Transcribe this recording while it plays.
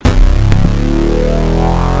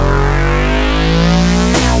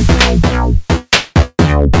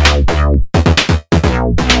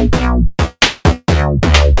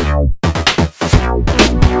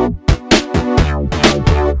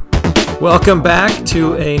Welcome back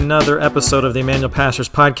to another episode of the Emmanuel Pastors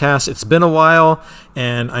Podcast. It's been a while,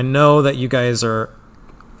 and I know that you guys are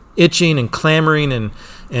itching and clamoring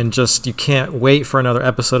and just you can't wait for another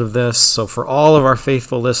episode of this. So for all of our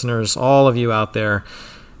faithful listeners, all of you out there,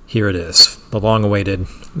 here it is, the long-awaited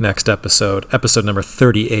next episode number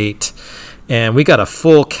 38. And we got a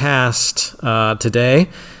full cast today.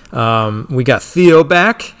 We got Theo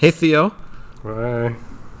back. Hey, Theo. Hi.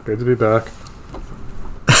 Good to be back.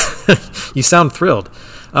 You sound thrilled.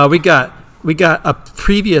 We got a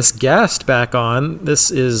previous guest back on. This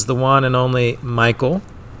is the one and only Michael.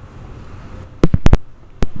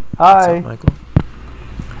 Hi. What's up, Michael?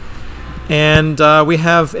 And we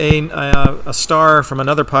have a star from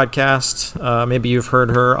another podcast. Maybe you've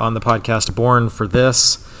heard her on the podcast Born for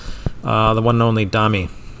This, the one and only Dami.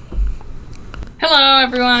 Hello,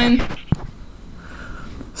 everyone.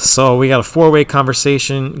 So we got a four-way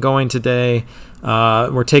conversation going today.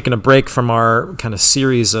 We're taking a break from our kind of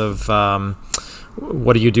series of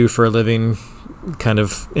what do you do for a living kind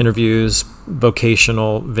of interviews,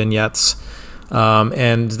 vocational vignettes.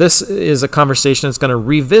 And this is a conversation that's going to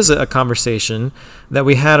revisit a conversation that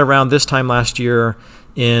we had around this time last year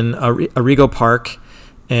in Arrigo Park.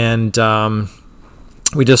 And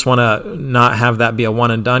we just want to not have that be a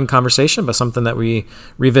one-and-done conversation, but something that we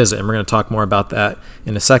revisit. And we're going to talk more about that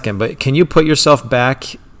in a second. But can you put yourself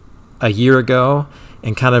back a year ago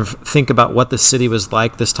and kind of think about what the city was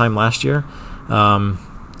like this time last year?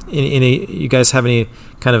 You guys have any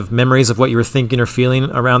kind of memories of what you were thinking or feeling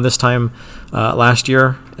around this time last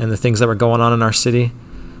year and the things that were going on in our city?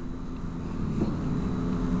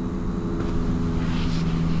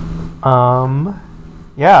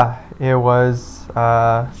 Yeah, it was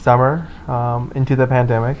summer into the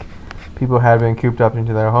pandemic. People had been cooped up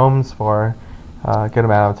into their homes for a good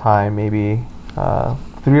amount of time, maybe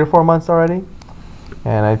 3 or 4 months already.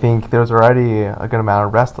 And I think there was already a good amount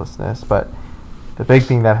of restlessness, but the big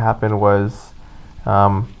thing that happened was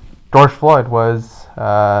George Floyd was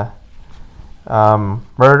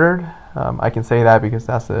murdered. I can say that because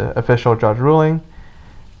that's the official judge ruling.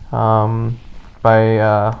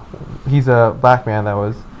 He's a black man that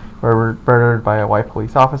was murdered by a white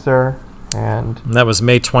police officer, and that was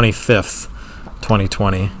May 25th,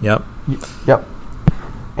 2020. Yep. Yep.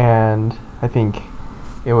 And I think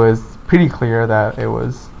it was pretty clear that it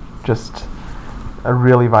was just a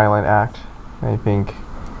really violent act. I think,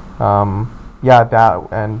 that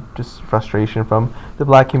and just frustration from the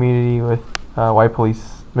black community with white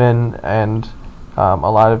policemen and a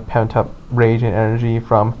lot of pent-up rage and energy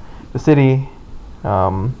from the city.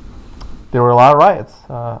 There were a lot of riots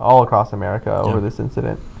all across America over this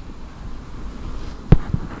incident.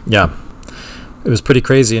 Yeah. It was pretty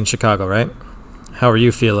crazy in Chicago, right? How are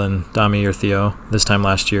you feeling, Dami or Theo, this time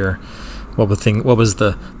last year? What was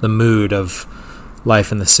the mood of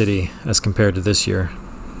life in the city as compared to this year?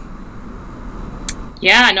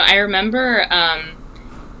 Yeah, no, I remember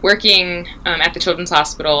working at the Children's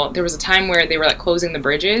Hospital. There was a time where they were like closing the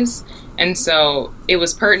bridges, and so it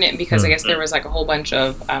was pertinent because I guess there was like a whole bunch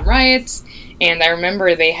of riots, and I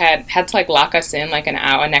remember they had to like lock us in like an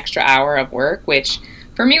extra hour of work, which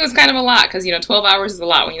for me was kind of a lot because 12 hours is a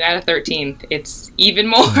lot. When you add a 13th, it's even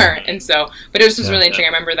more. And so, but it was just really interesting. I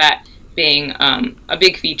remember that being a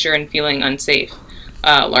big feature and feeling unsafe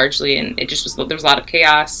largely, and it just was, there was a lot of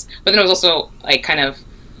chaos, but then it was also like kind of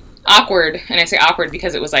awkward. And I say awkward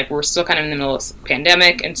because it was like we're still kind of in the middle of this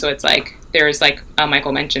pandemic, and so it's like there's like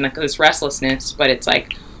Michael mentioned like this restlessness, but it's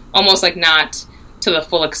like almost like not to the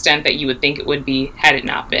full extent that you would think it would be had it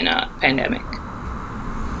not been a pandemic.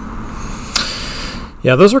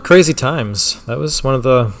 Yeah, those were crazy times. That was one of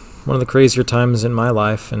the crazier times in my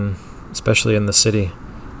life, and especially in the city.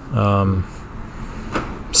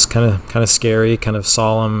 It's kind of scary, kind of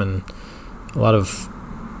solemn, and a lot of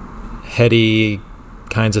heady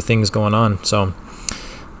kinds of things going on. So,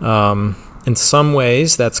 in some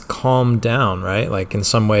ways, that's calmed down, right? Like in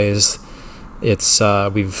some ways, it's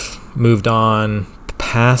we've moved on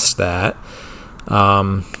past that.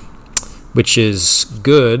 Which is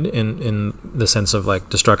good in the sense of like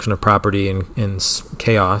destruction of property and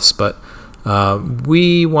chaos, but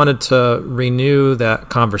we wanted to renew that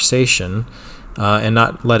conversation and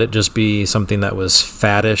not let it just be something that was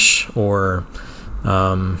faddish or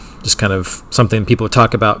just kind of something people would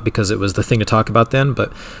talk about because it was the thing to talk about then.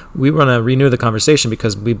 But we want to renew the conversation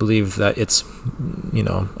because we believe that it's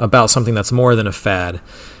about something that's more than a fad,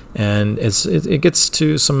 and it gets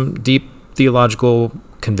to some deep theological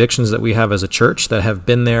convictions that we have as a church that have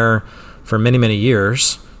been there for many, many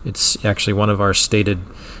years. It's actually one of our stated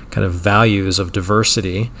kind of values of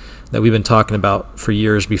diversity that we've been talking about for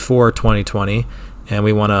years before 2020, and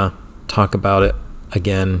we want to talk about it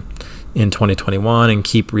again in 2021 and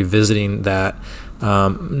keep revisiting that,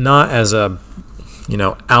 not as a,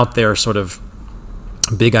 out there sort of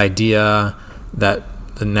big idea that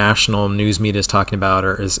the national news media is talking about,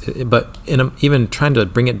 but even trying to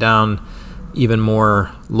bring it down even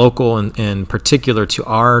more local and particular to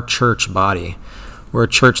our church body. We're a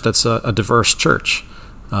church that's a diverse church,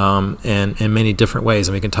 and in many different ways,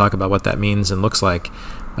 and we can talk about what that means and looks like.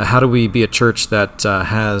 How do we be a church that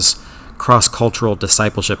has cross-cultural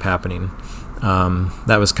discipleship happening?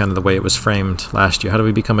 That was kind of the way it was framed last year. How do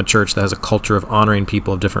we become a church that has a culture of honoring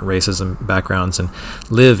people of different races and backgrounds and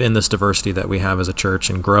live in this diversity that we have as a church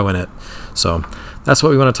and grow in it? So that's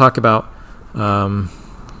what we want to talk about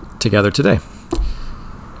together today.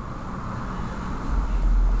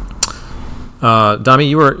 Dami,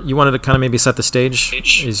 you wanted to kind of maybe set the stage.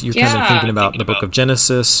 Is you kind of thinking about the book of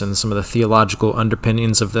Genesis and some of the theological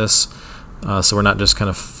underpinnings of this, so we're not just kind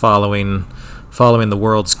of following the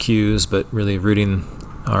world's cues, but really rooting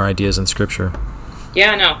our ideas in Scripture.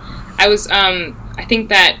 Yeah, no, I was. I think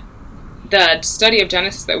that the study of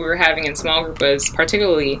Genesis that we were having in small group was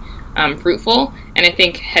particularly fruitful, and I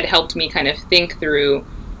think had helped me kind of think through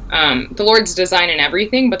the Lord's design in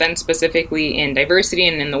everything, but then specifically in diversity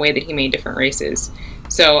and in the way that He made different races.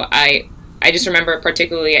 So I just remember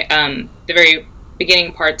particularly the very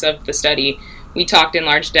beginning parts of the study, we talked in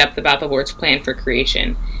large depth about the Lord's plan for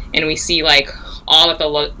creation, and we see like all that the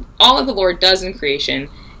Lord does in creation.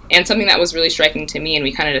 And something that was really striking to me, and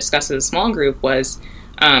we kind of discussed as a small group, was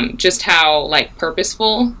just how like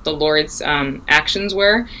purposeful the Lord's actions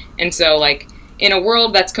were. And so like in a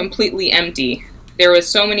world that's completely empty, there was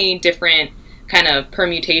so many different kind of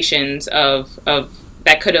permutations of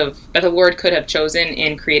that the Lord could have chosen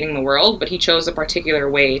in creating the world, but He chose a particular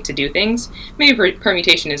way to do things. Maybe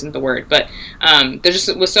permutation isn't the word, but there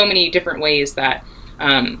just was so many different ways that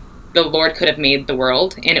the Lord could have made the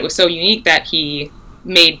world, and it was so unique that He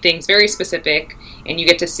made things very specific, and you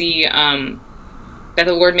get to see that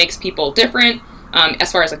the Lord makes people different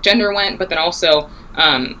as far as like gender went, but then also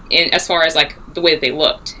as far as like the way that they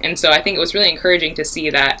looked. And so I think it was really encouraging to see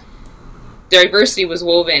that diversity was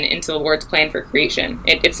woven into the Lord's plan for creation.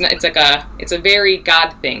 It's a very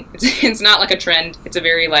God thing. It's not like a trend. It's a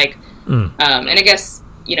very like and I guess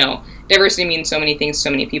diversity means so many things to so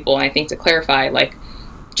many people. And I think to clarify, like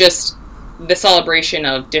just the celebration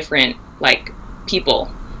of different like people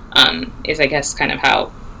is I guess kind of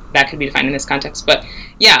how that could be defined in this context. But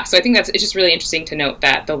yeah, so I think it's just really interesting to note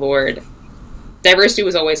that the Lord, diversity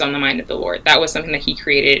was always on the mind of the Lord. That was something that He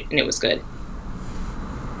created, and it was good.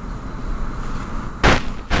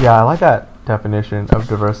 Yeah, I like that definition of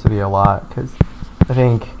diversity a lot, because I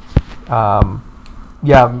think, I'm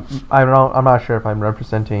not sure if I'm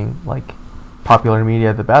representing like popular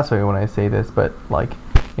media the best way when I say this, but like,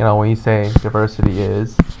 when you say diversity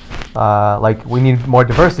is, like we need more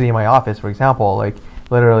diversity in my office, for example, like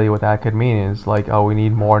literally what that could mean is like, oh, we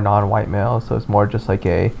need more non-white males, so it's more just like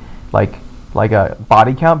a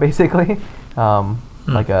body count basically,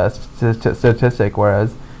 like a statistic,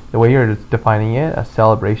 whereas the way you're defining it, a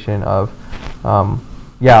celebration of,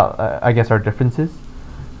 I guess our differences.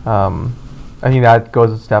 I think that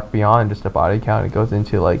goes a step beyond just a body count. It goes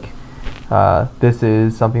into like, this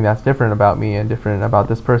is something that's different about me and different about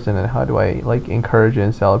this person, and how do I like encourage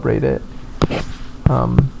and celebrate it.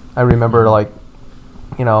 I remember like,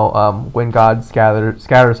 when God scattered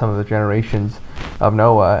some of the generations of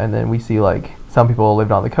Noah, and then we see like some people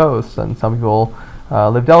lived on the coast and some people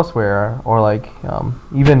lived elsewhere, or like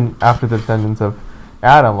even after the descendants of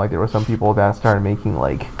Adam, like there were some people that started making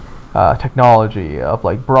like technology of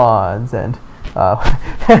like bronze, and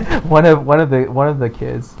one of the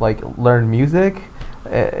kids like learned music.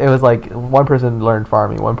 It was like one person learned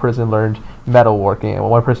farming, one person learned metalworking, and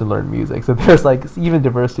one person learned music. So there's like even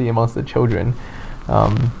diversity amongst the children.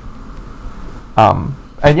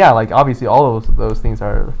 And yeah, like obviously all those things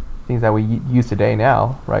are things that we use today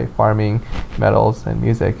now, right? Farming, metals, and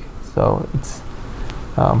music. So it's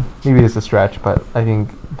maybe it's a stretch, but I think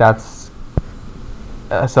that's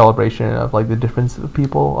a celebration of like the difference of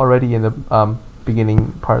people already in the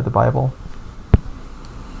beginning part of the Bible.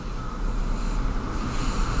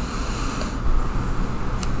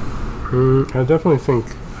 I definitely think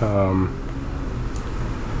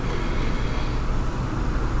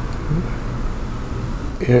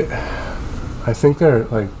I think they're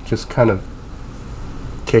like just kind of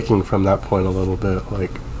kicking from that point a little bit.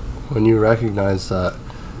 Like when you recognize that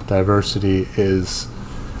diversity is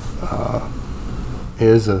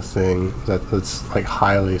a thing that's like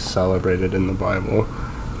highly celebrated in the Bible,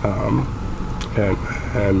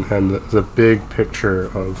 and the big picture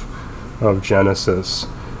of Genesis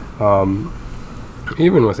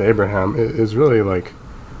even with Abraham, it is really like,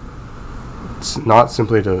 it's not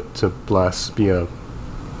simply to bless, be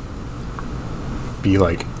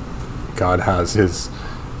like God has his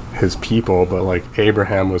people, but like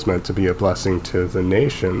Abraham was meant to be a blessing to the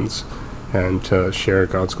nations and to share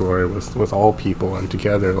God's glory with all people, and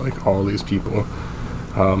together, like, all these people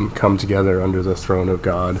come together under the throne of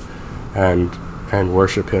God and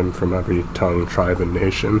worship him from every tongue, tribe, and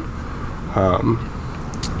nation.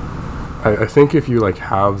 I think if you like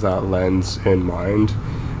have that lens in mind,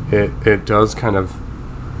 it does kind of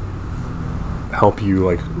help you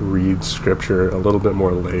like read scripture a little bit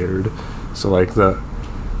more layered. So like the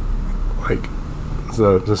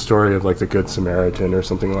story of like the Good Samaritan or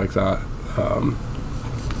something like that,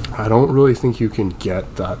 I don't really think you can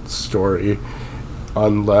get that story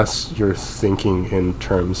unless you're thinking in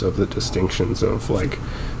terms of the distinctions of like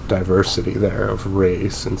diversity there, of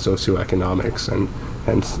race and socioeconomics and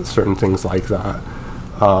certain things like that.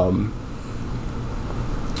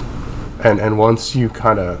 And once you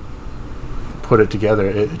kind of put it together,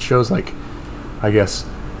 it shows, like, I guess,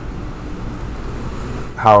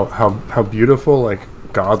 how beautiful like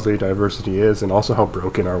godly diversity is, and also how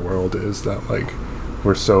broken our world is, that like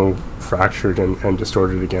we're so fractured and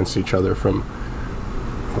distorted against each other from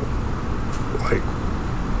like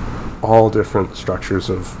all different structures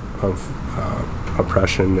of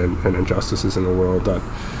oppression and injustices in the world, that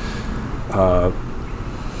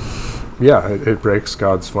it breaks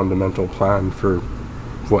God's fundamental plan for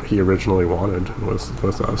what he originally wanted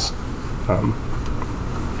with us.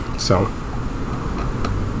 So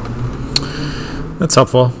that's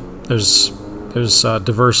helpful. There's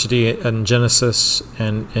diversity in Genesis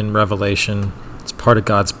and in Revelation. It's part of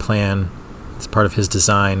God's plan. It's part of his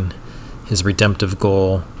design, his redemptive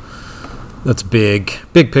goal. That's big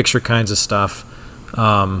picture kinds of stuff.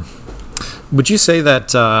 Would you say that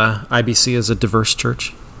IBC is a diverse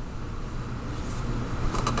church?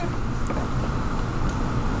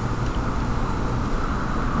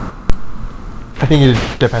 I think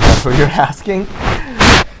it depends on who you're asking.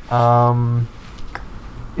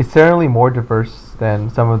 It's certainly more diverse than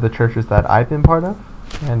some of the churches that I've been part of,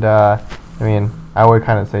 and I mean, I would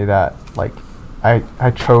kind of say that like I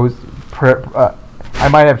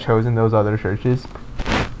might have chosen those other churches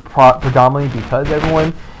predominantly because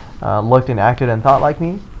everyone looked and acted and thought like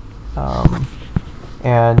me,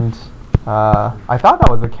 and I thought that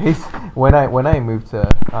was the case when I moved to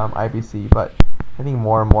IBC, but I think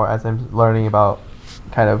more and more as I'm learning about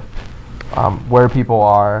kind of where people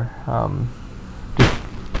are, just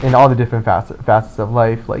in all the different facets of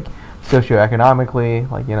life, like socioeconomically,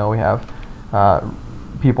 like, you know, we have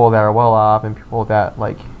people that are well off and people that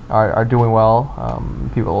like are doing well,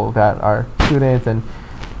 people that are students, and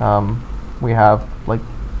we have like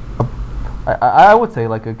I would say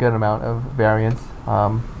like a good amount of variance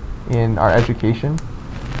in our education.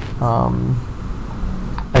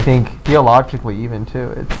 I think theologically even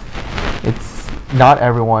too, it's not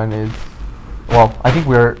everyone is, well, I think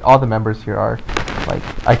all the members here are, like,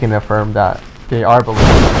 I can affirm that they are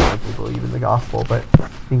believers, they believe in the gospel, but I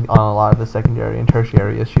think on a lot of the secondary and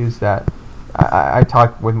tertiary issues that I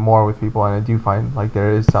talk more with people, and I do find like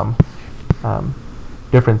there is some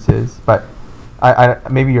differences, but I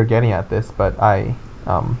maybe you're getting at this, but I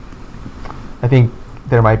think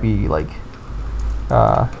there might be like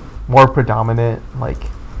more predominant like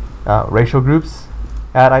racial groups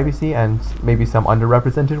at IBC, and maybe some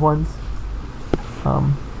underrepresented ones.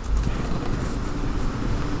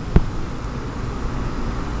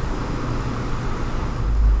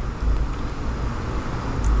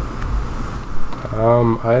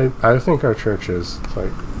 I think our church is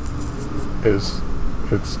it's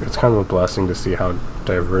kind of a blessing to see how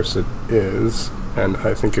diverse it is, and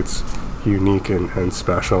I think it's unique and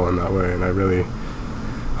special in that way, and I really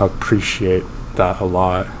appreciate that a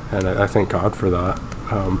lot, and I thank God for that.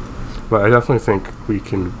 But I definitely think we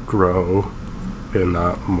can grow in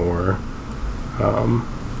that more.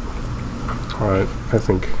 I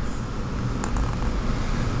think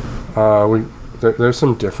there's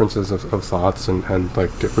some differences of thoughts, and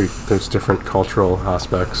like there's different cultural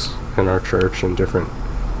aspects in our church and different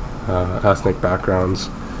ethnic backgrounds,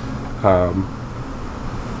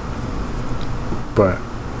 but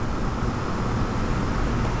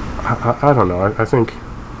I don't know.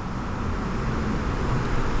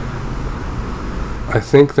 I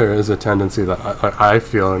think there is a tendency that I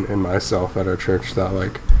feel in myself at our church that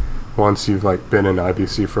like once you've like been in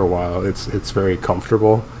IBC for a while, it's very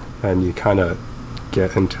comfortable, and you kind of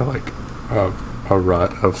get into like a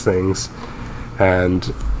rut of things,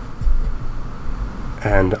 and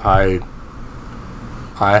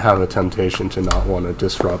I have a temptation to not want to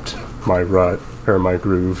disrupt my rut or my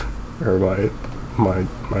groove or my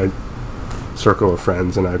circle of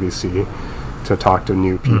friends in IBC, to talk to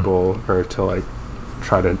new people or to like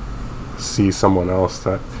try to see someone else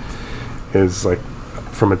that is like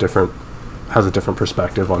has a different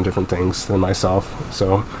perspective on different things than myself.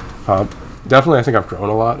 So definitely I think I've grown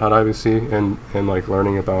a lot at IBC in like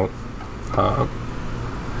learning about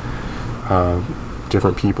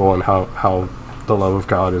different people and how the love of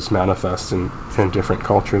God is manifest in different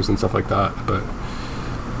cultures and stuff like that. But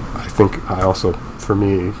I think I also, for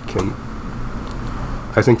me,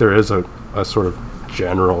 I think there is a sort of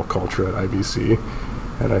general culture at IBC,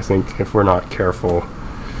 and I think if we're not careful,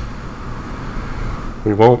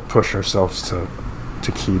 we won't push ourselves to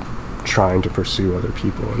keep trying to pursue other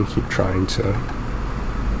people and keep trying to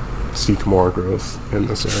seek more growth in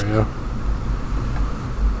this area.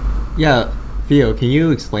 Yeah, Theo, can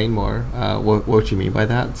you explain more what you mean by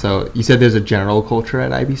that? So you said there's a general culture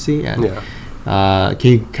at IBC, and Yeah.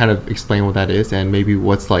 Can you kind of explain what that is, and maybe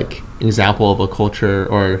what's like an example of a culture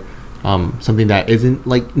or something that isn't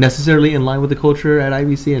like necessarily in line with the culture at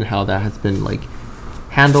IBC, and how that has been like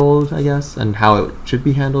handled, I guess, and how it should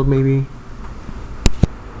be handled, maybe?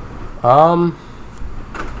 I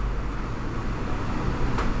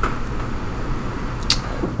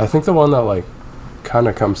think the one that like kind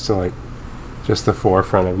of comes to like just the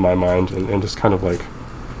forefront of my mind and just kind of like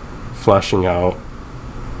fleshing out,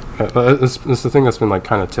 it's the thing that's been like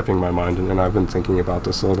kind of tipping my mind, and I've been thinking about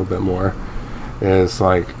this a little bit more, is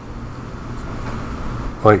like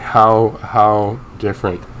how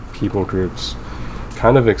different people groups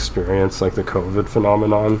kind of experience like the COVID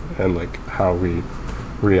phenomenon and like how we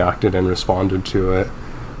reacted and responded to it.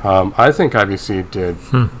 I think IBC did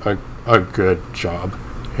a good job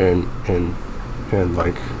in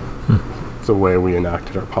like the way we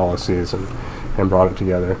enacted our policies and brought it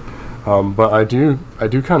together. But I do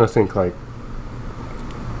kind of think like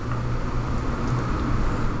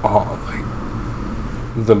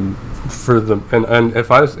and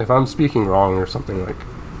if I'm speaking wrong or something, like,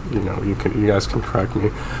 you know, you guys can correct me.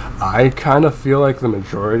 I kind of feel like the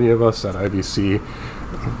majority of us at IBC,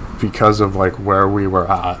 because of like where we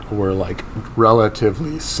were at, were like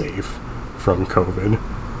relatively safe from COVID.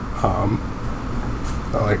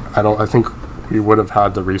 I think we would have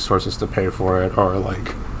had the resources to pay for it, or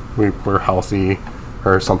like we were healthy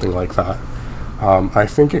or something like that. I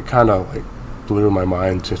think it kind of like blew my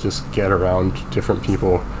mind to just get around different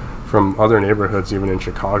people from other neighborhoods, even in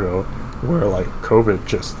Chicago, where like COVID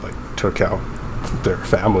just like took out their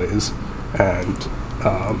families, and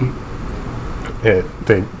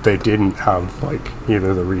they didn't have like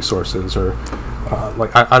either the resources or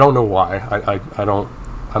like I don't know why.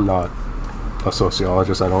 I'm not a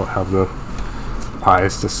sociologist. I don't have the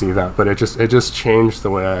eyes to see that, but it just changed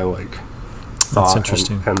the way I like thought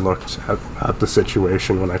and looked at the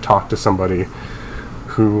situation when I talked to somebody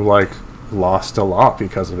who like lost a lot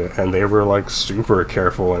because of it, and they were like super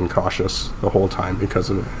careful and cautious the whole time because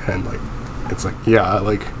of it. And like it's like, yeah,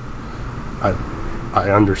 like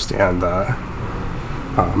I understand that.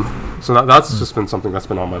 So that's just been something that's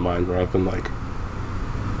been on my mind, where I've been like,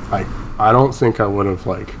 I don't think I would have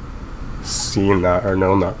like seen that or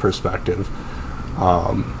known that perspective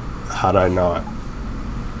had I not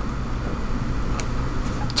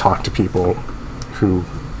talked to people who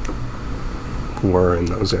were in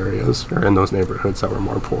those areas or in those neighborhoods that were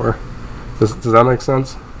more poor. Does that make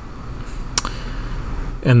sense?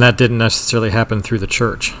 And that didn't necessarily happen through the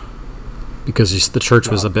church, because the church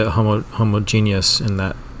was a bit homogeneous in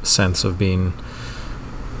that sense of being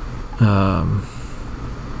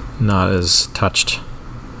not as touched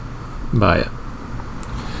by it.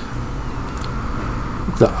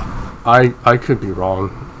 I could be wrong,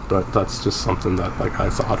 but that's just something that like I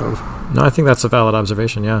thought of. No, I think that's a valid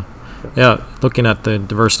observation. Yeah. Looking at the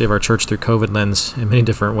diversity of our church through COVID lens in many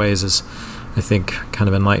different ways is, I think, kind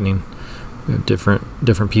of enlightening. We have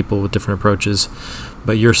different people with different approaches,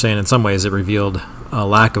 but you're saying in some ways it revealed a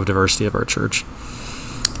lack of diversity of our church.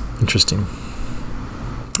 Interesting.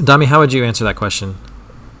 Dami, how would you answer that question?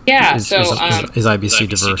 Yeah. Is IBC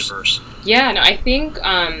diverse? Yeah. No, I think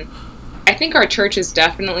our church is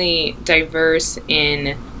definitely diverse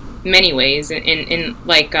in many ways, in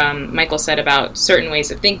like Michael said about certain ways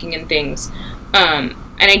of thinking and things. And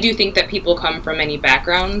I do think that people come from many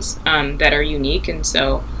backgrounds that are unique, and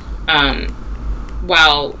so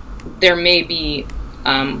while there may be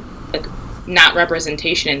like not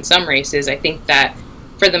representation in some races, I think that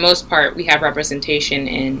for the most part we have representation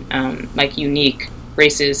in like unique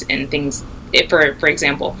races and things. For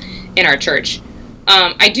example, in our church,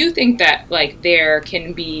 I do think that like there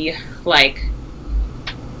can be like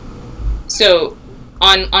So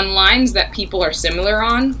on lines that people are similar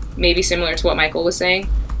on, maybe similar to what Michael was saying,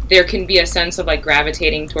 there can be a sense of like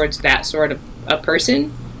gravitating towards that sort of a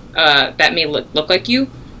person that may look like you.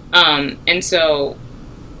 And so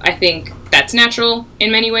I think that's natural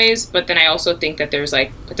in many ways, but then I also think that there's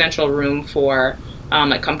like potential room for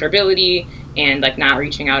like comfortability and like not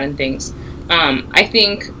reaching out and things. I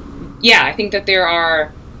think that there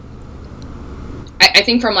are, I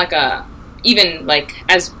think from like even like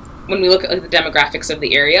as when we look at like the demographics of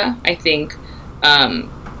the area, I think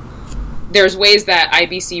there's ways that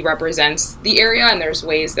IBC represents the area, and there's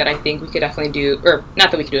ways that I think we could definitely do, or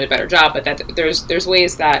not that we could do a better job, but that there's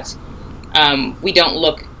ways that we don't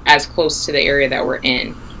look as close to the area that we're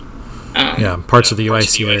in. Parts of the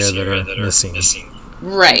UIC area that are missing.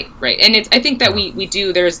 Right, and I think that we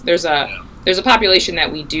do. There's a population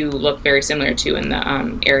that we do look very similar to in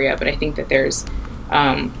the area, but I think that there's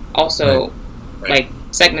also like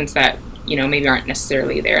segments that maybe aren't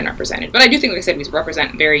necessarily there and represented. But I do think, like I said, we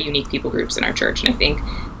represent very unique people groups in our church, and I think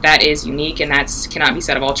that is unique, and that cannot be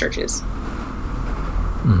said of all churches.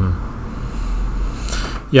 Mm-hmm.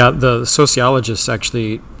 Yeah, the sociologists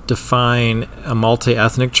actually define a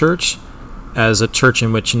multi-ethnic church as a church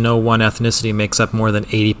in which no one ethnicity makes up more than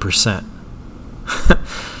 80%.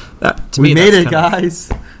 We made it,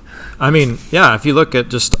 guys. If you look at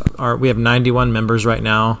just we have 91 members right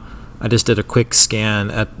now. I just did a quick scan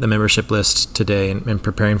at the membership list today in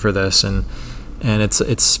preparing for this, and it's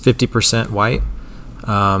 50% white.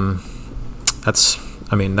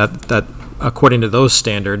 That according to those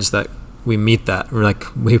standards, that we meet that.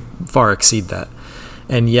 We far exceed that,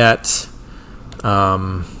 and yet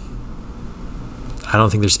I don't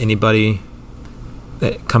think there's anybody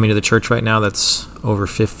that coming to the church right now that's over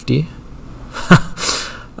 50.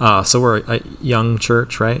 So we're a young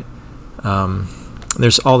church, right?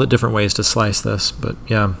 There's all the different ways to slice this, but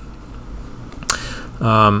yeah.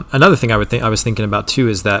 Another thing I was thinking about too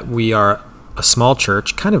is that we are a small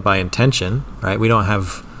church, kind of by intention, right? We don't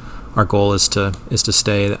have, our goal is to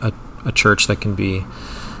stay a church that can be,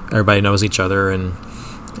 everybody knows each other and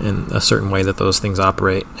in a certain way that those things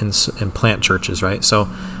operate, and plant churches, right? So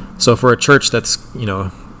if we're a church that's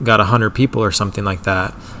got 100 people or something like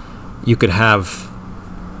that, you could have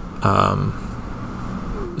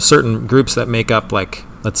certain groups that make up, like,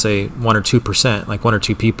 let's say 1 or 2%, like 1 or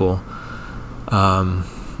 2 people, 1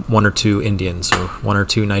 or 2 Indians or 1 or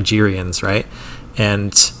 2 Nigerians, right?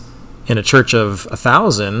 And in a church of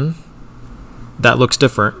 1,000, that looks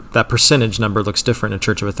different. That percentage number looks different in a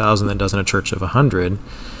church of 1,000 than it does in a church of 100.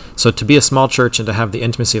 So to be a small church and to have the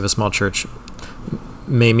intimacy of a small church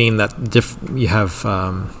may mean that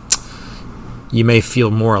you may feel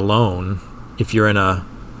more alone if you're in a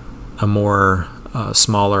more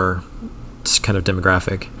smaller kind of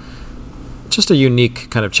demographic. Just a unique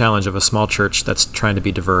kind of challenge of a small church that's trying to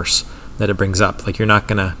be diverse that it brings up. Like, you're not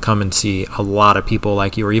going to come and see a lot of people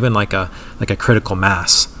like you, or even like a critical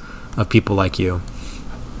mass of people like you.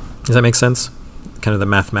 Does that make sense? Kind of the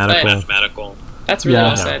mathematical. That's really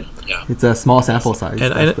well said. Yeah. It's a small sample size.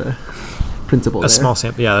 That's the principle. Small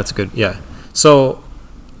sample. Yeah, that's good. Yeah. So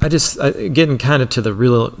getting kind of to the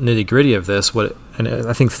real nitty gritty of this, and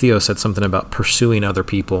I think Theo said something about pursuing other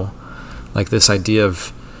people, like this idea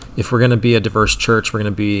of, if we're going to be a diverse church, we're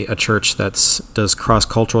going to be a church that does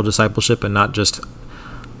cross-cultural discipleship and not just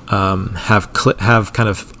have kind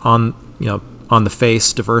of on the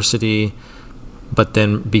face diversity, but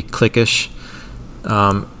then be cliquish.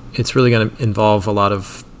 It's really going to involve a lot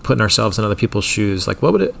of putting ourselves in other people's shoes. Like,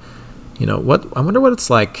 what would it, I wonder what it's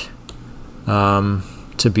like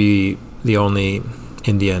to be the only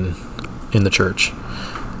Indian in the church,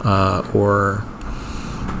 or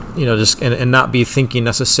just and not be thinking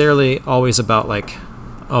necessarily always about, like,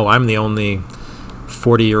 oh, I'm the only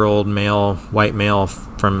 40-year-old white male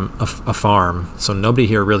from a farm, so nobody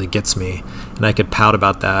here really gets me, and I could pout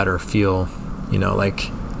about that or feel like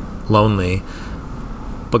lonely.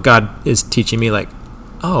 But God is teaching me, like,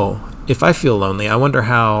 oh, if I feel lonely, I wonder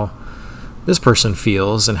how this person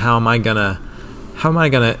feels, and how am I gonna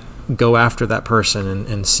go after that person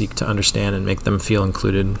and seek to understand and make them feel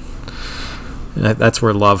included. And that's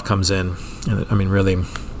where love comes in. And really,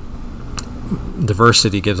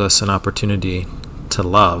 diversity gives us an opportunity to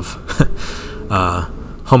love.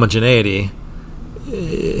 Homogeneity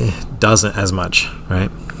doesn't as much,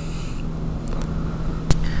 right?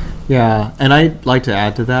 Yeah, and I'd like to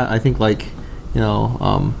add to that. I think,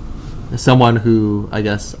 someone who, I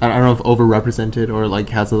guess, I don't know if overrepresented or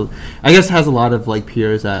has a lot of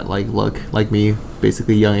peers that look like me,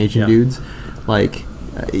 basically young Asian dudes.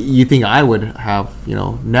 You think I would have,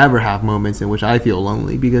 never have moments in which I feel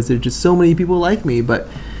lonely because there's just so many people like me. But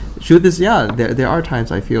truth is, yeah, there are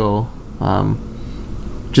times I feel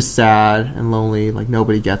just sad and lonely, like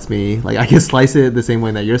nobody gets me. Like I can slice it the same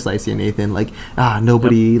way that you're slicing it, Nathan. Like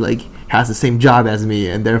nobody like has the same job as me,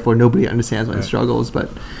 and therefore nobody understands my struggles. But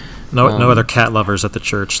no other cat lovers at the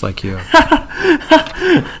church like you.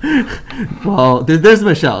 Well, there's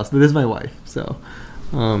Michelle, so there's my wife. So,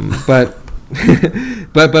 but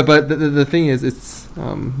but the thing is, it's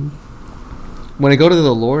when I go to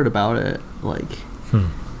the Lord about it, like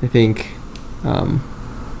I think,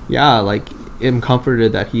 like I'm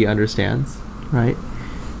comforted that He understands, right?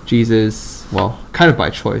 Jesus, well, kind of by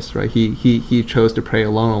choice, right? He chose to pray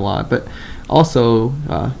alone a lot, but also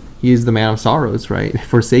He is the man of sorrows, right?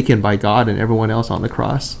 Forsaken by God and everyone else on the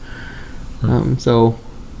cross. So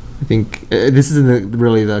I think this isn't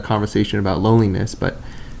really the conversation about loneliness, but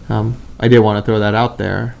I did want to throw that out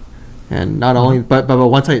there. And not only, but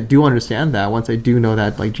once I do understand that, once I do know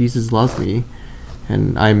that like Jesus loves me,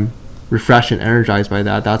 and I'm refreshed and energized by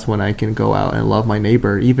that, that's when I can go out and love my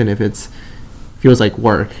neighbor, even if it feels like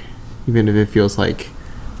work, even if it feels like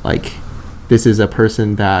this is a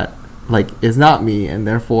person that like is not me, and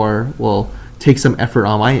therefore will take some effort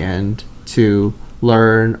on my end to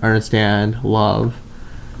learn, understand, love.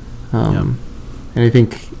 And I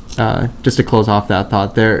think just to close off that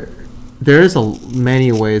thought, there is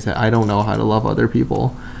many ways that I don't know how to love other people.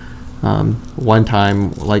 One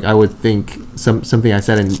time, like I would think something I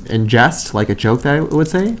said in jest, like a joke that I would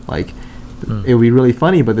say, like it would be really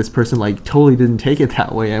funny, but this person like totally didn't take it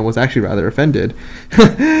that way and was actually rather offended.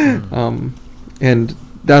 And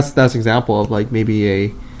that's an example of like maybe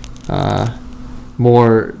a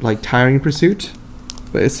more like tiring pursuit,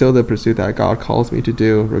 but it's still the pursuit that God calls me to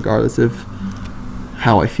do, regardless of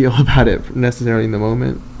how I feel about it necessarily in the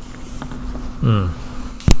moment.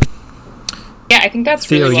 Yeah, I think that's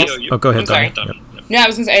Theo, really well. go ahead. I'm sorry. No, I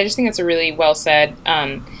was gonna say, I just think it's a really well said.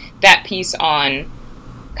 That piece on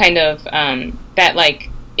kind of that like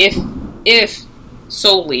if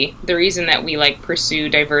solely the reason that we like pursue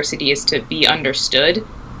diversity is to be understood,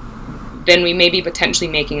 then we may be potentially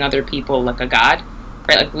making other people look a god,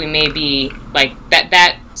 right? Like we may be like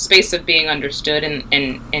that space of being understood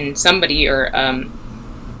and somebody or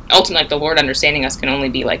ultimately like the Lord understanding us can only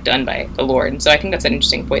be like done by the Lord. And so I think that's an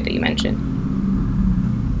interesting point that you mentioned.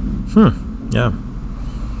 Yeah.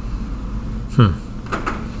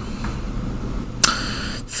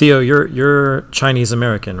 Theo, you're Chinese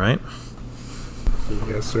American, right?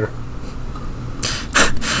 Yes, sir.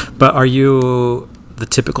 But are you the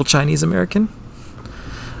typical Chinese American?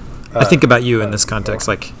 I think about you in this context.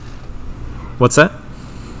 Like, what's that?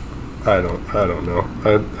 I don't know.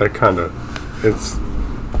 I kind of, it's.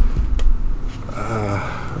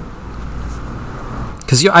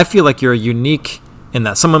 Because I feel like you're unique in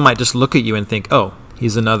that someone might just look at you and think, oh,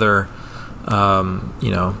 he's another,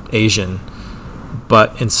 Asian.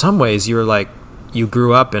 But in some ways, you're like, you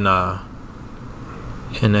grew up in a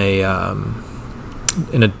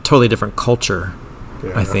totally different culture,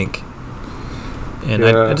 I think. And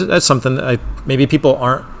that's something that maybe people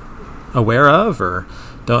aren't aware of or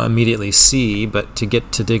don't immediately see, but to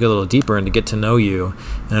get to dig a little deeper and to get to know you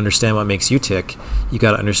and understand what makes you tick, you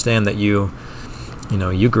got to understand that you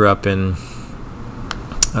grew up in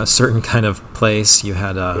a certain kind of place. You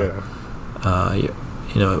had a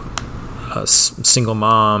single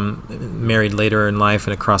mom, married later in life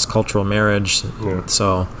in a cross-cultural marriage.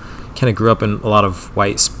 So kind of grew up in a lot of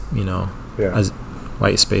white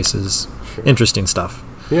spaces. Sure. Interesting stuff.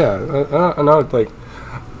 Yeah, and I would like,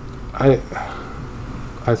 I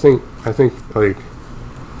think like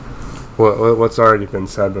what's already been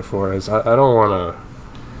said before is I don't want to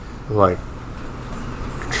like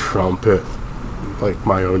trumpet like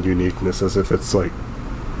my own uniqueness as if it's like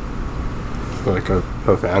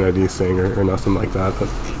a vanity thing or nothing like that.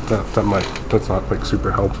 That's not like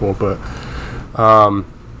super helpful, but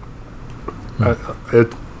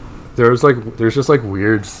there's just like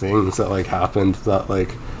weird things that like happened that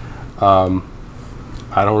like I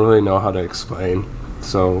don't really know how to explain.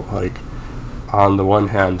 So like on the one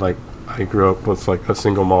hand, like I grew up with like a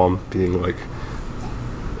single mom being like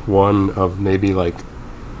one of maybe like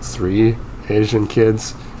 3 Asian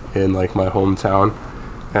kids in like my hometown,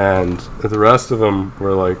 and the rest of them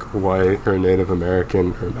were like white or Native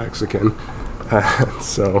American or Mexican. And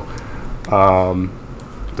so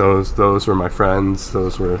those were my friends.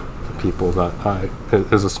 Those were the people that it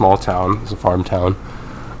was a small town, it was a farm town.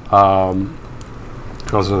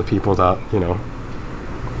 Those are the people that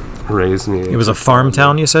raised me. It was a farm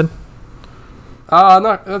town, you said?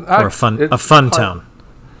 Not or a fun town.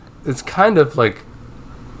 It's kind of like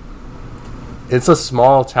it's a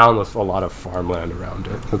small town with a lot of farmland around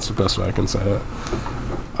it. That's the best way I can say it.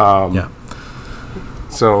 Yeah.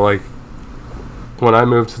 So like when I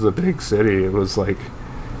moved to the big city, it was like,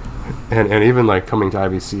 and even like coming to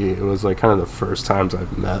IBC, it was like kind of the first times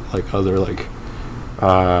I've met like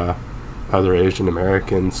other Asian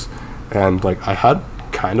Americans, and like I had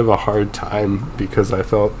kind of a hard time because I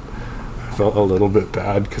felt a little bit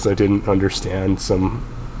bad because I didn't understand some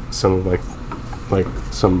of like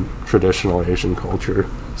some traditional Asian culture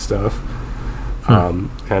stuff.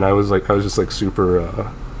 And I was just like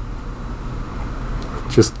super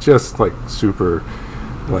just like super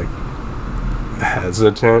like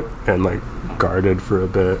hesitant and like guarded for a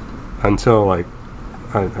bit until like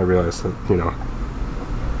I realized that, you know,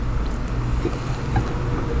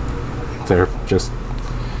 they're just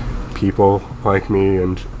people like me,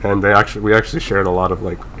 and we actually shared a lot of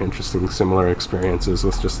like interesting similar experiences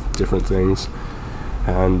with just different things,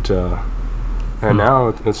 and now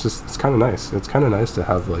it's kind of nice. It's kind of nice to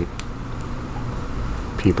have like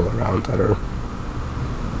people around that are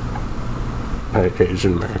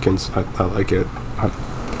Asian Americans. I like it.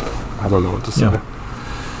 I don't know what to say.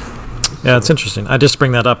 Yeah, it's interesting. I just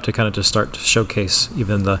bring that up to kind of just start to showcase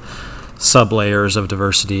even the sub layers of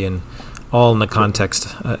diversity, and all in the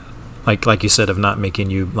context, like you said, of not making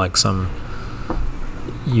you like some,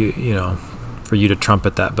 you know, for you to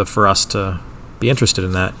trumpet that, but for us to be interested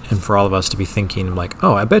in that, and for all of us to be thinking like,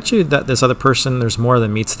 oh, I bet you that this other person, there's more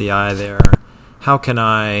than meets the eye there. How can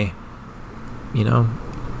I, you know,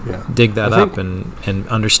 dig that up and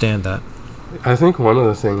understand that? I think one of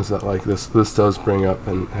the things that like this does bring up,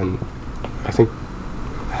 and I think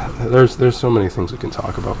there's so many things we can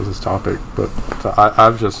talk about with this topic, but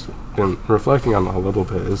I've just been reflecting on a little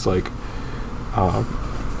bit, is like,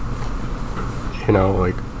 you know,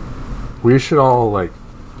 like we should all like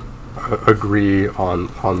agree on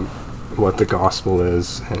what the gospel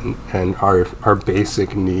is, and our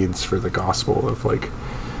basic needs for the gospel of like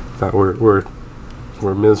that we're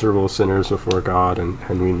miserable sinners before God,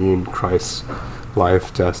 and we need Christ's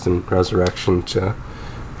life, death, and resurrection to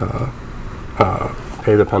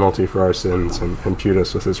pay the penalty for our sins and impute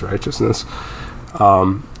us with his righteousness.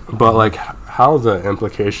 But like how the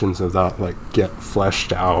implications of that like get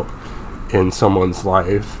fleshed out in someone's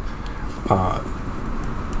life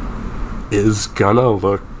is gonna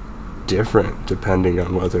look different depending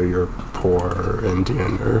on whether you're poor or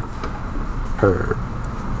Indian or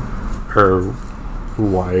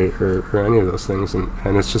white or any of those things,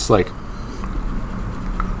 and it's just like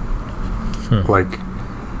like,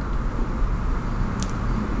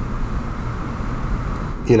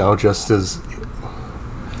 you know, just as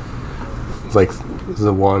like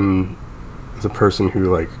the person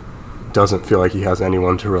who like doesn't feel like he has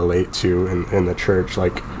anyone to relate to in the church,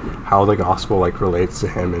 like how the gospel like relates to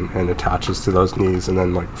him and attaches to those needs, and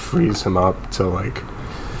then like frees him up to like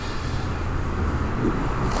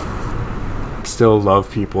still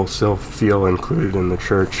love people, still feel included in the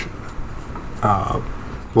church,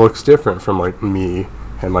 looks different from like me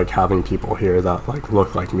and like having people here that like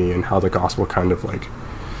look like me, and how the gospel kind of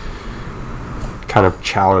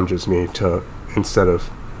challenges me to, instead of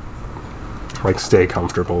like stay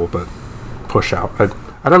comfortable but push out. I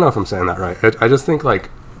don't know if I'm saying that right. I just think like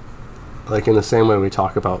in the same way we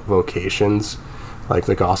talk about vocations, like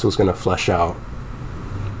the gospel's going to flesh out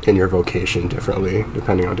in your vocation differently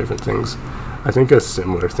depending on different things. I think a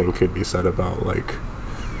similar thing could be said about like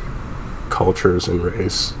cultures and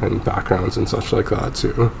race and backgrounds and such like that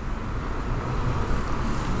too.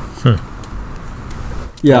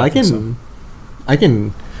 Yeah, I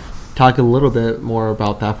can talk a little bit more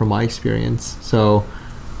about that from my experience. So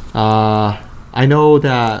I know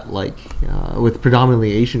that like with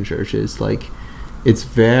predominantly Asian churches, like it's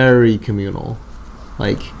very communal.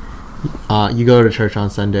 Like you go to church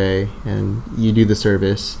on Sunday and you do the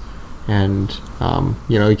service, and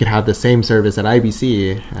you know, you could have the same service at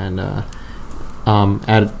IBC and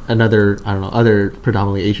at another, I don't know, other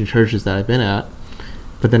predominantly Asian churches that I've been at,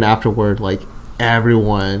 but then afterward, like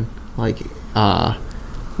everyone, like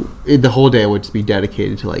the whole day would just be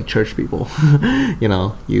dedicated to like church people. You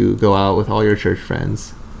know, you go out with all your church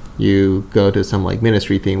friends, you go to some like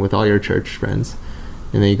ministry thing with all your church friends,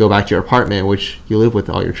 and then you go back to your apartment, which you live with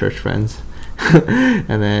all your church friends.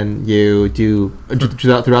 And then you do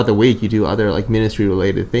throughout the week, you do other like ministry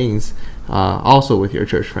related things also with your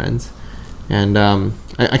church friends. And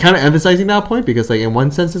I kind of emphasizing that point because like in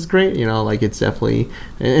one sense it's great, you know, like it's definitely,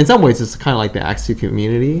 in some ways it's kind of like the Acts 2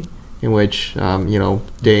 community in which you know,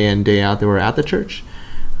 day in day out they were at the church,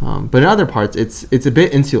 but in other parts it's a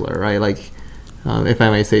bit insular, right? Like if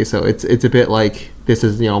I may say so, it's a bit like, this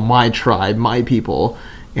is, you know, my tribe, my people,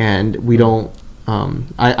 and we don't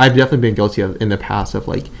I've definitely been guilty of in the past of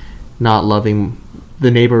like not loving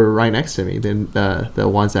the neighbor right next to me, the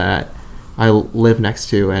ones that I live next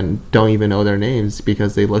to and don't even know their names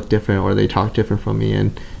because they look different or they talk different from me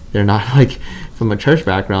and they're not like from a church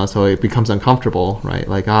background, so it becomes uncomfortable, right?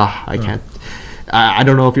 Like, I can't, I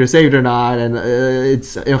don't know if you're saved or not, and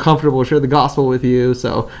it's uncomfortable to share the gospel with you,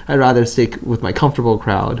 so I'd rather stick with my comfortable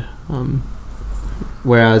crowd.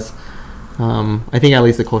 Whereas I think at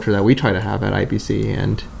least the culture that we try to have at IBC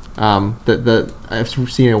and the I've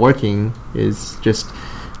seen it working is just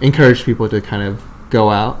encourage people to kind of go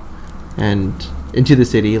out and into the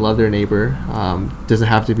city, love their neighbor. Doesn't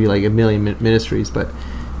have to be like a million ministries, but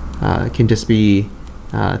it can just be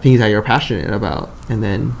things that you're passionate about, and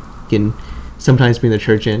then you can sometimes bring the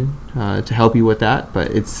church in to help you with that.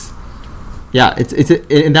 But it's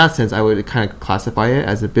in that sense I would kind of classify it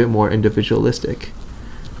as a bit more individualistic.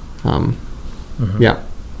 Yeah.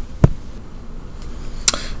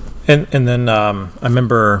 And then I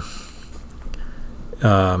remember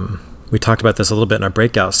we talked about this a little bit in our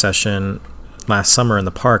breakout session last summer in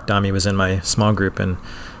the park. Dami was in my small group, and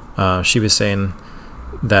she was saying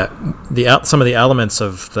that some of the elements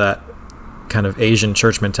of that kind of Asian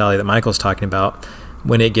church mentality that Michael's talking about,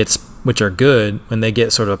 which are good, when they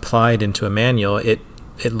get sort of applied into a manual, it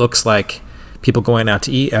looks like people going out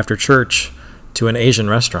to eat after church to an Asian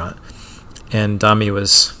restaurant. And Dami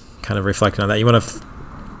was kind of reflecting on that. You want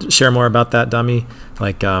to share more about that, Dami?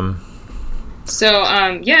 Like, I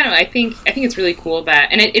think it's really cool that,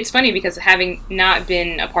 and it's funny because having not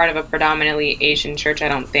been a part of a predominantly Asian church, I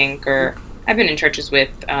don't think, or I've been in churches with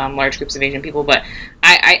large groups of Asian people, but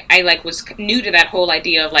I like was new to that whole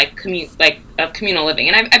idea of like of communal living,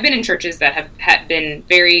 and I've been in churches that have had been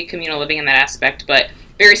very communal living in that aspect, but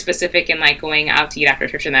very specific in like going out to eat after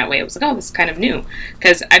church in that way. It was like, oh, this is kind of new,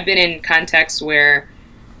 because I've been in contexts where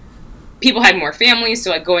people had more families,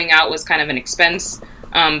 so like going out was kind of an expense,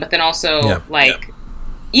 but then also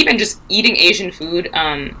even just eating Asian food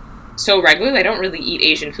so regularly. I don't really eat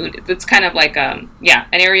Asian food. It's kind of like an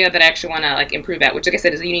area that I actually want to like improve at, which, like I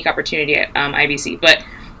said, is a unique opportunity at IBC. But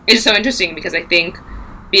it's just so interesting because I think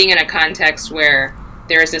being in a context where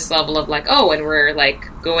there is this level of like, oh, and we're like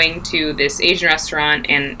going to this Asian restaurant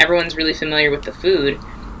and everyone's really familiar with the food,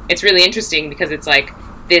 it's really interesting because it's like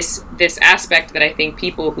this aspect that I think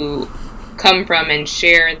people who come from and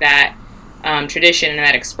share that tradition and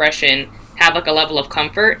that expression have like a level of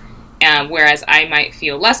comfort, whereas I might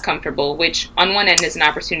feel less comfortable, which on one end is an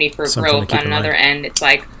opportunity for growth. On another end, it's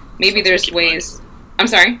like maybe there's ways. I'm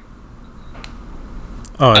sorry.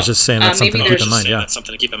 Oh, I was just saying that's something to keep in mind. Yeah, that's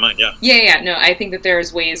something to keep in mind. Yeah. Yeah. No, I think that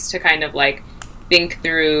there's ways to kind of like think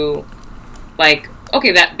through, like,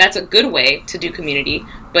 okay, that's a good way to do community,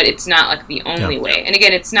 but it's not like the only way. And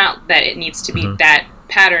again, it's not that it needs to be that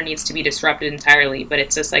pattern needs to be disrupted entirely, but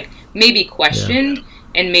it's just like maybe questioned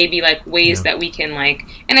and maybe like ways that we can like.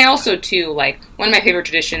 And I also too like one of my favorite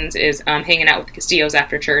traditions is hanging out with the Castillos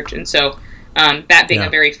after church, and so that being a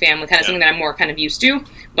very family kind of something that I'm more kind of used to.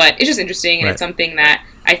 But it's just interesting, and it's something that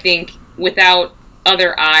I think without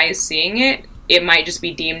other eyes seeing it, it might just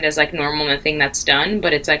be deemed as like normal and a thing that's done.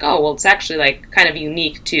 But it's like, oh, well, it's actually like kind of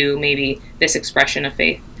unique to maybe this expression of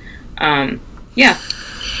faith.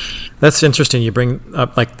 That's interesting. You bring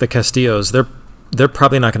up like the Castillos. They're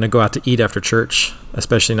probably not going to go out to eat after church,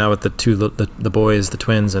 especially now with the boys, the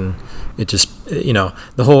twins, and it just,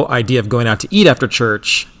 the whole idea of going out to eat after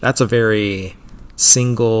church, that's a very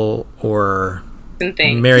single or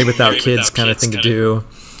married without kids kind of thing to do.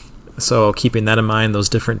 So keeping that in mind, those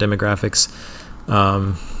different demographics,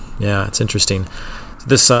 it's interesting.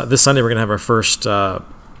 This Sunday we're going to have our first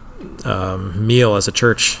meal as a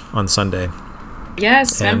church on Sunday.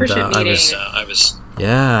 Yes, membership meeting. I'm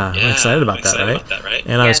excited about that, right?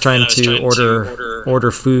 And I was trying to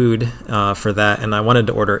order food for that, and I wanted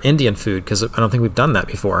to order Indian food because I don't think we've done that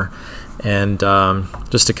before. And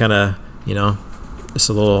just to kind of, just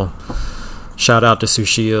a little shout out to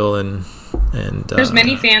Sushil and there's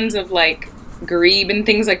many fans of like Garib and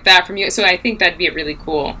things like that from you, so I think that'd be really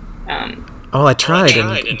cool. I tried,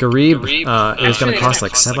 and Garib it was going to cost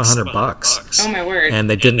like $700. Oh my word! And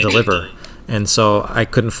they didn't deliver. And so I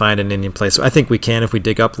couldn't find an Indian place. I think we can if we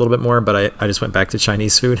dig up a little bit more, but I just went back to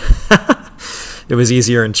Chinese food. It was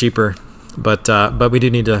easier and cheaper. But we do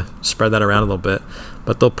need to spread that around a little bit.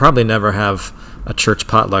 But they'll probably never have a church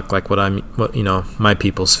potluck like what my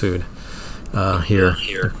people's food here.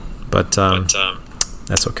 But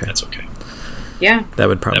that's okay. Yeah. That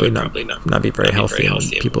would probably not be very healthy, and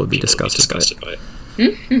people would be disgusted by it.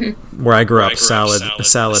 Where I grew up, salad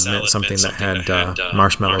meant something that had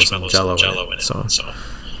marshmallows and Jello in it. So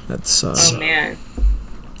that's. Oh man.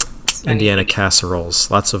 funny. Indiana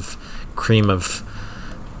casseroles, lots of cream of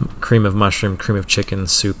mushroom, cream of chicken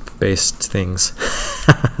soup based things.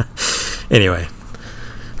 Anyway,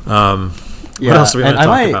 what else do we want to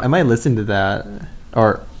talk about? I might listen to that,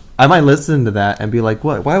 or I might listen to that and be like,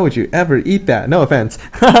 "What? Why would you ever eat that?" No offense,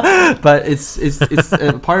 but it's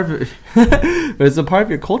a part of but it's a part of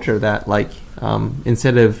your culture that like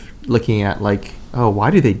instead of looking at like, oh,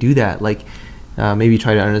 why do they do that? Like maybe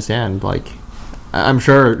try to understand. Like I'm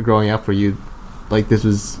sure growing up for you, like this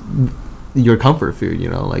was your comfort food. You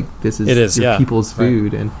know, like this is your people's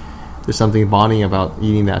food, and there's something bonding about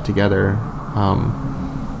eating that together.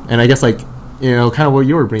 And I guess like kind of what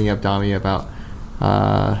you were bringing up, Dami, about.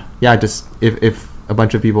 Just if a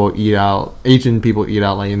bunch of people eat out, Asian people eat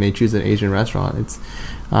out, like, and they choose an Asian restaurant, it's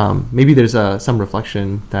maybe there's some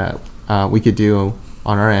reflection that we could do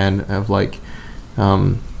on our end of like,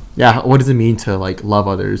 what does it mean to like love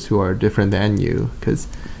others who are different than you? Because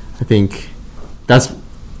I think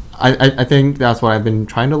I think that's what I've been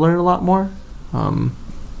trying to learn a lot more.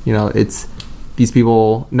 It's these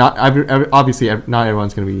people. Obviously not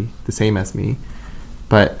everyone's going to be the same as me,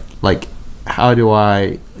 but like, how do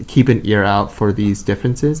I keep an ear out for these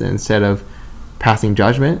differences instead of passing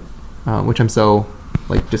judgment, which I'm so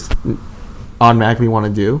like just automatically want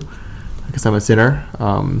to do because I'm a sinner.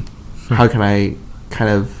 How can I kind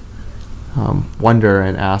of wonder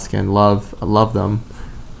and ask and love them?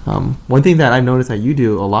 One thing that I've noticed that you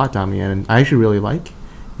do a lot, Damian, and I actually really like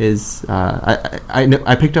is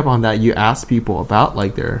I picked up on that you ask people about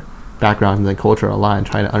like their background and their culture a lot and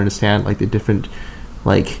try to understand like the different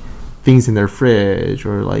like things in their fridge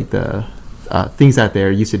or like the things that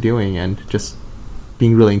they're used to doing, and just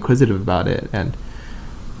being really inquisitive about it. And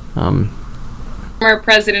former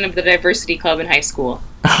president of the diversity club in high school.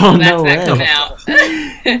 Oh, that's no that way. coming out.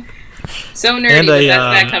 So nerdy, And but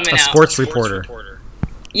that's that coming a out. sports reporter.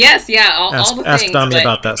 Yes, yeah, all the Ask things. Dami but-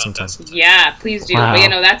 about that sometime. Yeah, please do. Wow.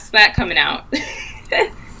 But that's that coming out.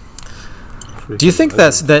 Do you think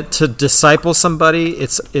that to disciple somebody,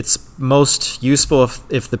 it's most useful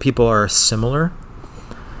if the people are similar?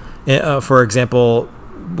 For example,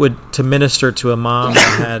 to minister to a mom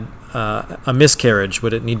who had a miscarriage,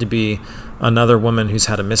 would it need to be another woman who's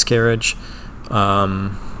had a miscarriage? So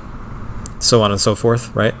on and so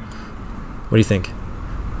forth, right? What do you think?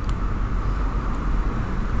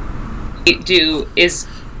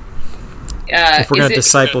 If we're going to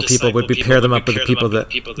disciple people, would we pair them up with the people that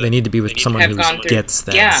they need to be with someone who gets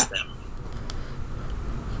them? Yeah.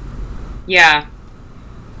 Yeah.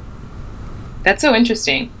 That's so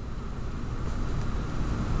interesting.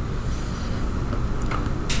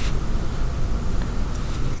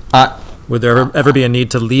 Would there ever be a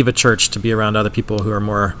need to leave a church to be around other people who are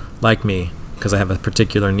more like me because I have a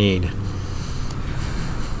particular need?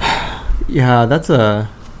 Yeah, that's a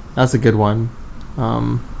good one.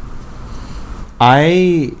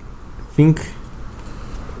 I think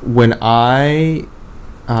when I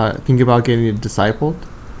think about getting discipled,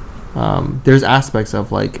 there's aspects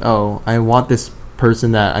of like, oh, I want this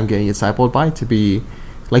person that I'm getting discipled by to be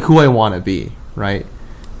like who I want to be, right?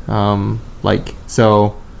 Like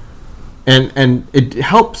so, and it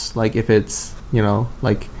helps like if it's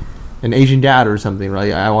like an Asian dad or something,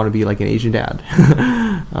 right? I want to be like an Asian dad.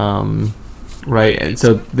 Right, and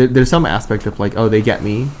so there's some aspect of like, oh, they get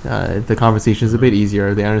me. The conversation is a bit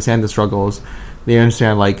easier. They understand the struggles. They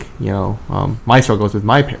understand like my struggles with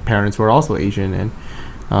my parents who are also Asian, and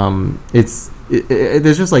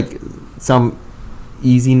there's just like some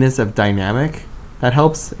easiness of dynamic that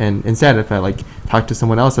helps. And instead, if I like talk to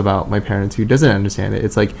someone else about my parents who doesn't understand it,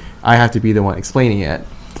 it's like I have to be the one explaining it.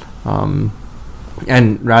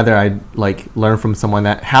 And rather I like learn from someone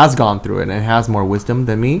that has gone through it and has more wisdom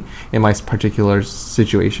than me in my particular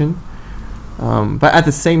situation. But at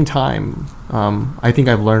the same time, I think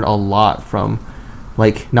I've learned a lot from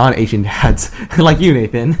like non-Asian dads like you,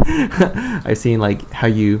 Nathan. I've seen like how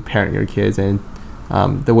you parent your kids and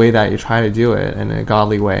the way that you try to do it in a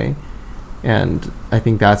godly way. And I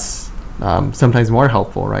think that's sometimes more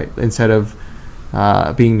helpful, right? Instead of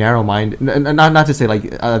being narrow-minded, not to say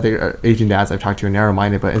like other Asian dads I've talked to are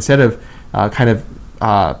narrow-minded, but instead of kind of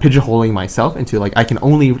pigeonholing myself into like I can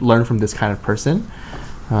only learn from this kind of person,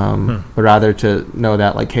 but rather to know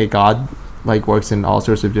that like, hey, God like works in all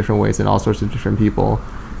sorts of different ways and all sorts of different people,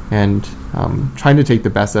 and trying to take the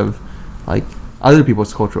best of like other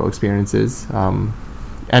people's cultural experiences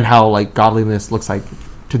and how like godliness looks like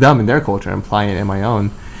to them in their culture, and applying it in my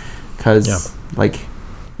own, because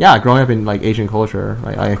growing up in like Asian culture,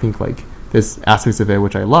 I think like there's aspects of it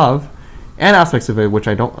which I love, and aspects of it which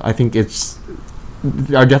I don't. I think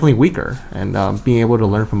are definitely weaker, and being able to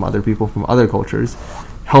learn from other people from other cultures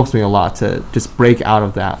helps me a lot to just break out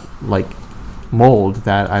of that like mold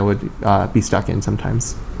that I would be stuck in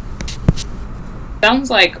sometimes. Sounds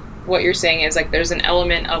like what you're saying is like there's an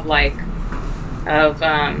element of like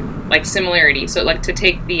similarity. So like to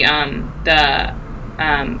take the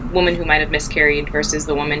woman who might have miscarried versus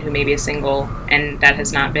the woman who maybe is single and that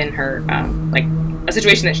has not been her like a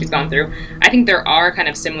situation that she's gone through. I think there are kind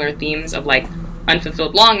of similar themes of like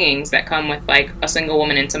unfulfilled longings that come with like a single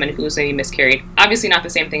woman and someone who's maybe miscarried. Obviously not the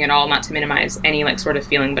same thing at all, not to minimize any like sort of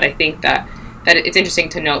feeling, but I think that it's interesting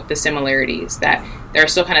to note the similarities, that there are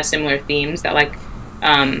still kind of similar themes that like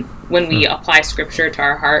when we apply scripture to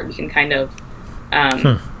our heart, we can kind of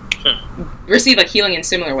receive like healing in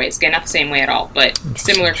similar ways. Again, not the same way at all, but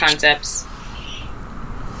similar concepts.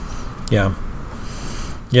 Yeah.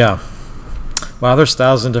 Wow, there's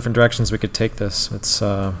 1,000 different directions we could take this. It's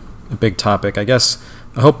a big topic. I guess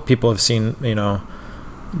I hope people have seen,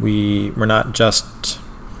 we're not just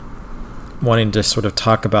wanting to sort of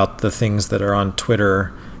talk about the things that are on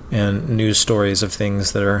Twitter and news stories of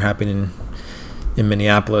things that are happening in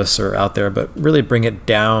Minneapolis or out there, but really bring it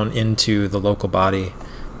down into the local body,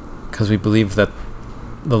 because we believe that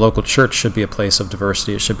the local church should be a place of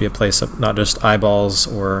diversity. It should be a place of not just eyeballs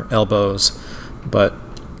or elbows, but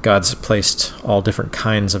God's placed all different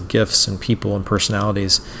kinds of gifts and people and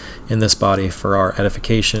personalities in this body for our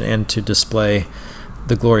edification and to display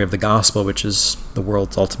the glory of the gospel, which is the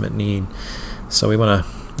world's ultimate need. So we want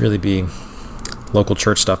to really be local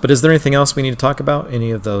church stuff. But is there anything else we need to talk about? Any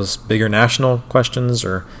of those bigger national questions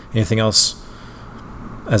or anything else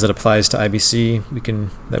as it applies to IBC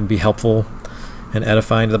that would be helpful and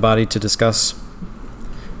edifying to the body to discuss?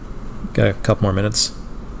 Got a couple more minutes.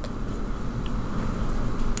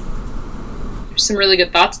 There's some really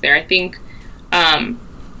good thoughts there. I think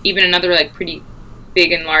even another like pretty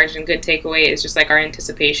big and large and good takeaway is just like our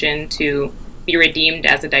anticipation to be redeemed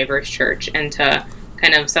as a diverse church and to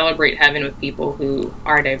kind of celebrate heaven with people who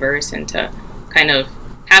are diverse, and to kind of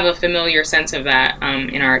have a familiar sense of that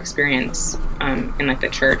in our experience in like the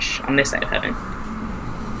church on this side of heaven.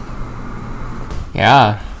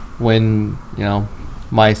 Yeah, when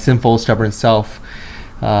my sinful, stubborn self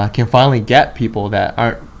can finally get people that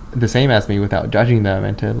aren't the same as me without judging them,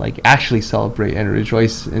 and to like actually celebrate and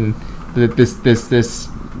rejoice in this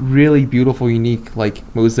really beautiful, unique like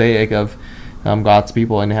mosaic of God's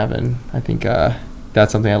people in heaven. I think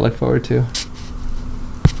that's something I look forward to.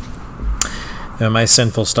 Yeah, my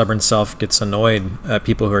sinful, stubborn self gets annoyed at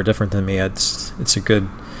people who are different than me. It's a good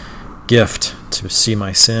gift to see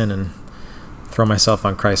my sin and throw myself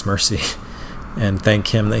on Christ's mercy and thank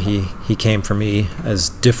him that he came for me as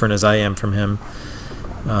different as I am from him.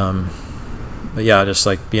 But yeah, just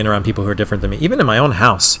like being around people who are different than me. Even in my own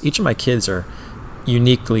house, each of my kids are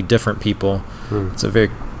uniquely different people. It's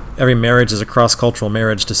every marriage is a cross-cultural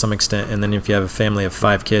marriage to some extent, and then if you have a family of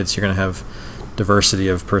 5 kids, you're going to have diversity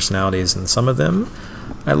of personalities, and some of them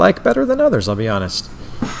I like better than others, I'll be honest.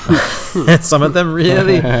 And some of them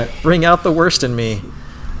really bring out the worst in me,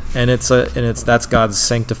 and that's God's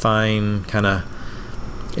sanctifying kind of.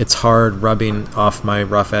 It's hard rubbing off my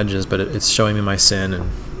rough edges, but it's showing me my sin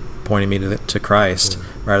and pointing me to Christ,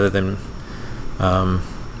 rather than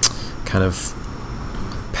kind of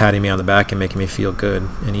patting me on the back and making me feel good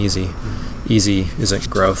and easy. Easy isn't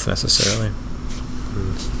growth necessarily.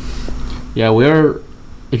 Yeah,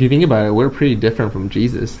 if you think about it, we're pretty different from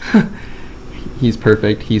Jesus. He's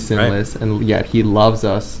perfect, he's sinless, right? And yet he loves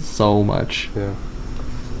us so much. Yeah.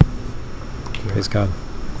 Praise God.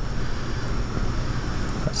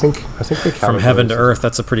 I think the from heaven to earth,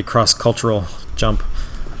 that's a pretty cross-cultural jump.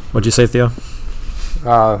 What'd you say, Theo?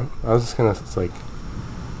 I was just gonna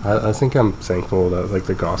I think I'm thankful that like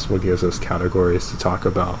the gospel gives us categories to talk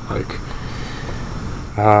about. Like,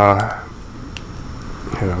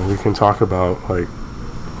 we can talk about like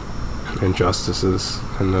injustices,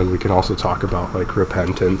 and then we can also talk about like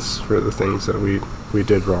repentance for the things that we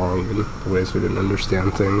did wrong and the ways we didn't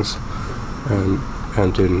understand things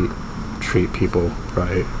and didn't treat people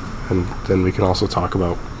right. And then we can also talk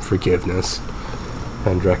about forgiveness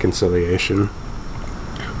and reconciliation.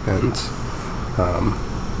 And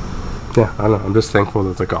I don't know, I'm just thankful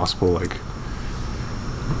that the gospel like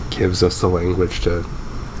gives us the language to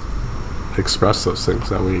express those things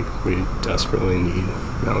that we desperately need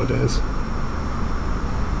nowadays.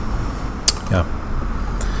 Yeah.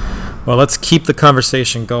 Well, let's keep the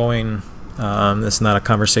conversation going. This is not a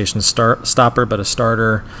conversation stopper, but a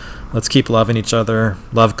starter. Let's keep loving each other.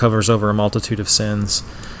 Love covers over a multitude of sins,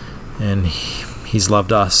 and he's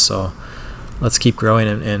loved us. So let's keep growing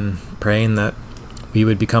and praying that we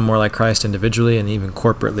would become more like Christ individually, and even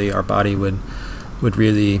corporately our body would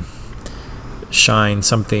really shine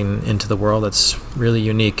something into the world that's really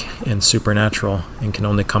unique and supernatural and can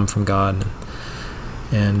only come from God.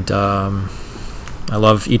 And I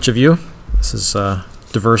love each of you. This is a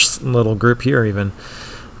diverse little group here even.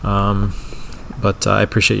 But I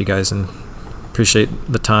appreciate you guys and appreciate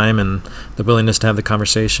the time and the willingness to have the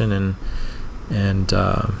conversation, and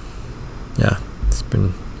yeah, it's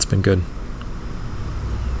been good.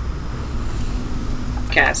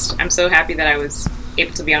 Podcast. I'm so happy that I was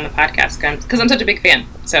able to be on the podcast because I'm such a big fan.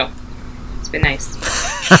 So it's been nice.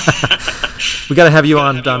 We got to have you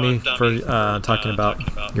on, Dami, for talking about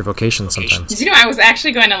your vocation sometimes. You know, I was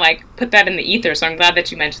actually going to like put that in the ether, so I'm glad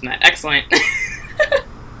that you mentioned that. Excellent.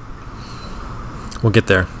 We'll get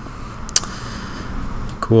there.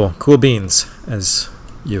 Cool beans, as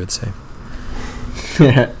you would say.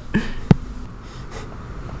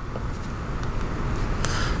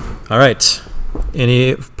 All right.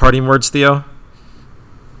 Any parting words, Theo?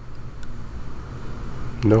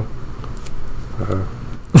 No. I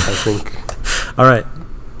think. All right.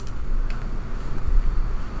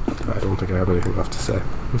 I don't think I have anything left to say.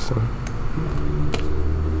 So.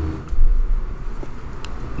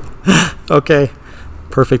 Okay.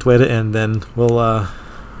 Perfect way to end. Then we'll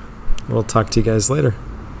talk to you guys later.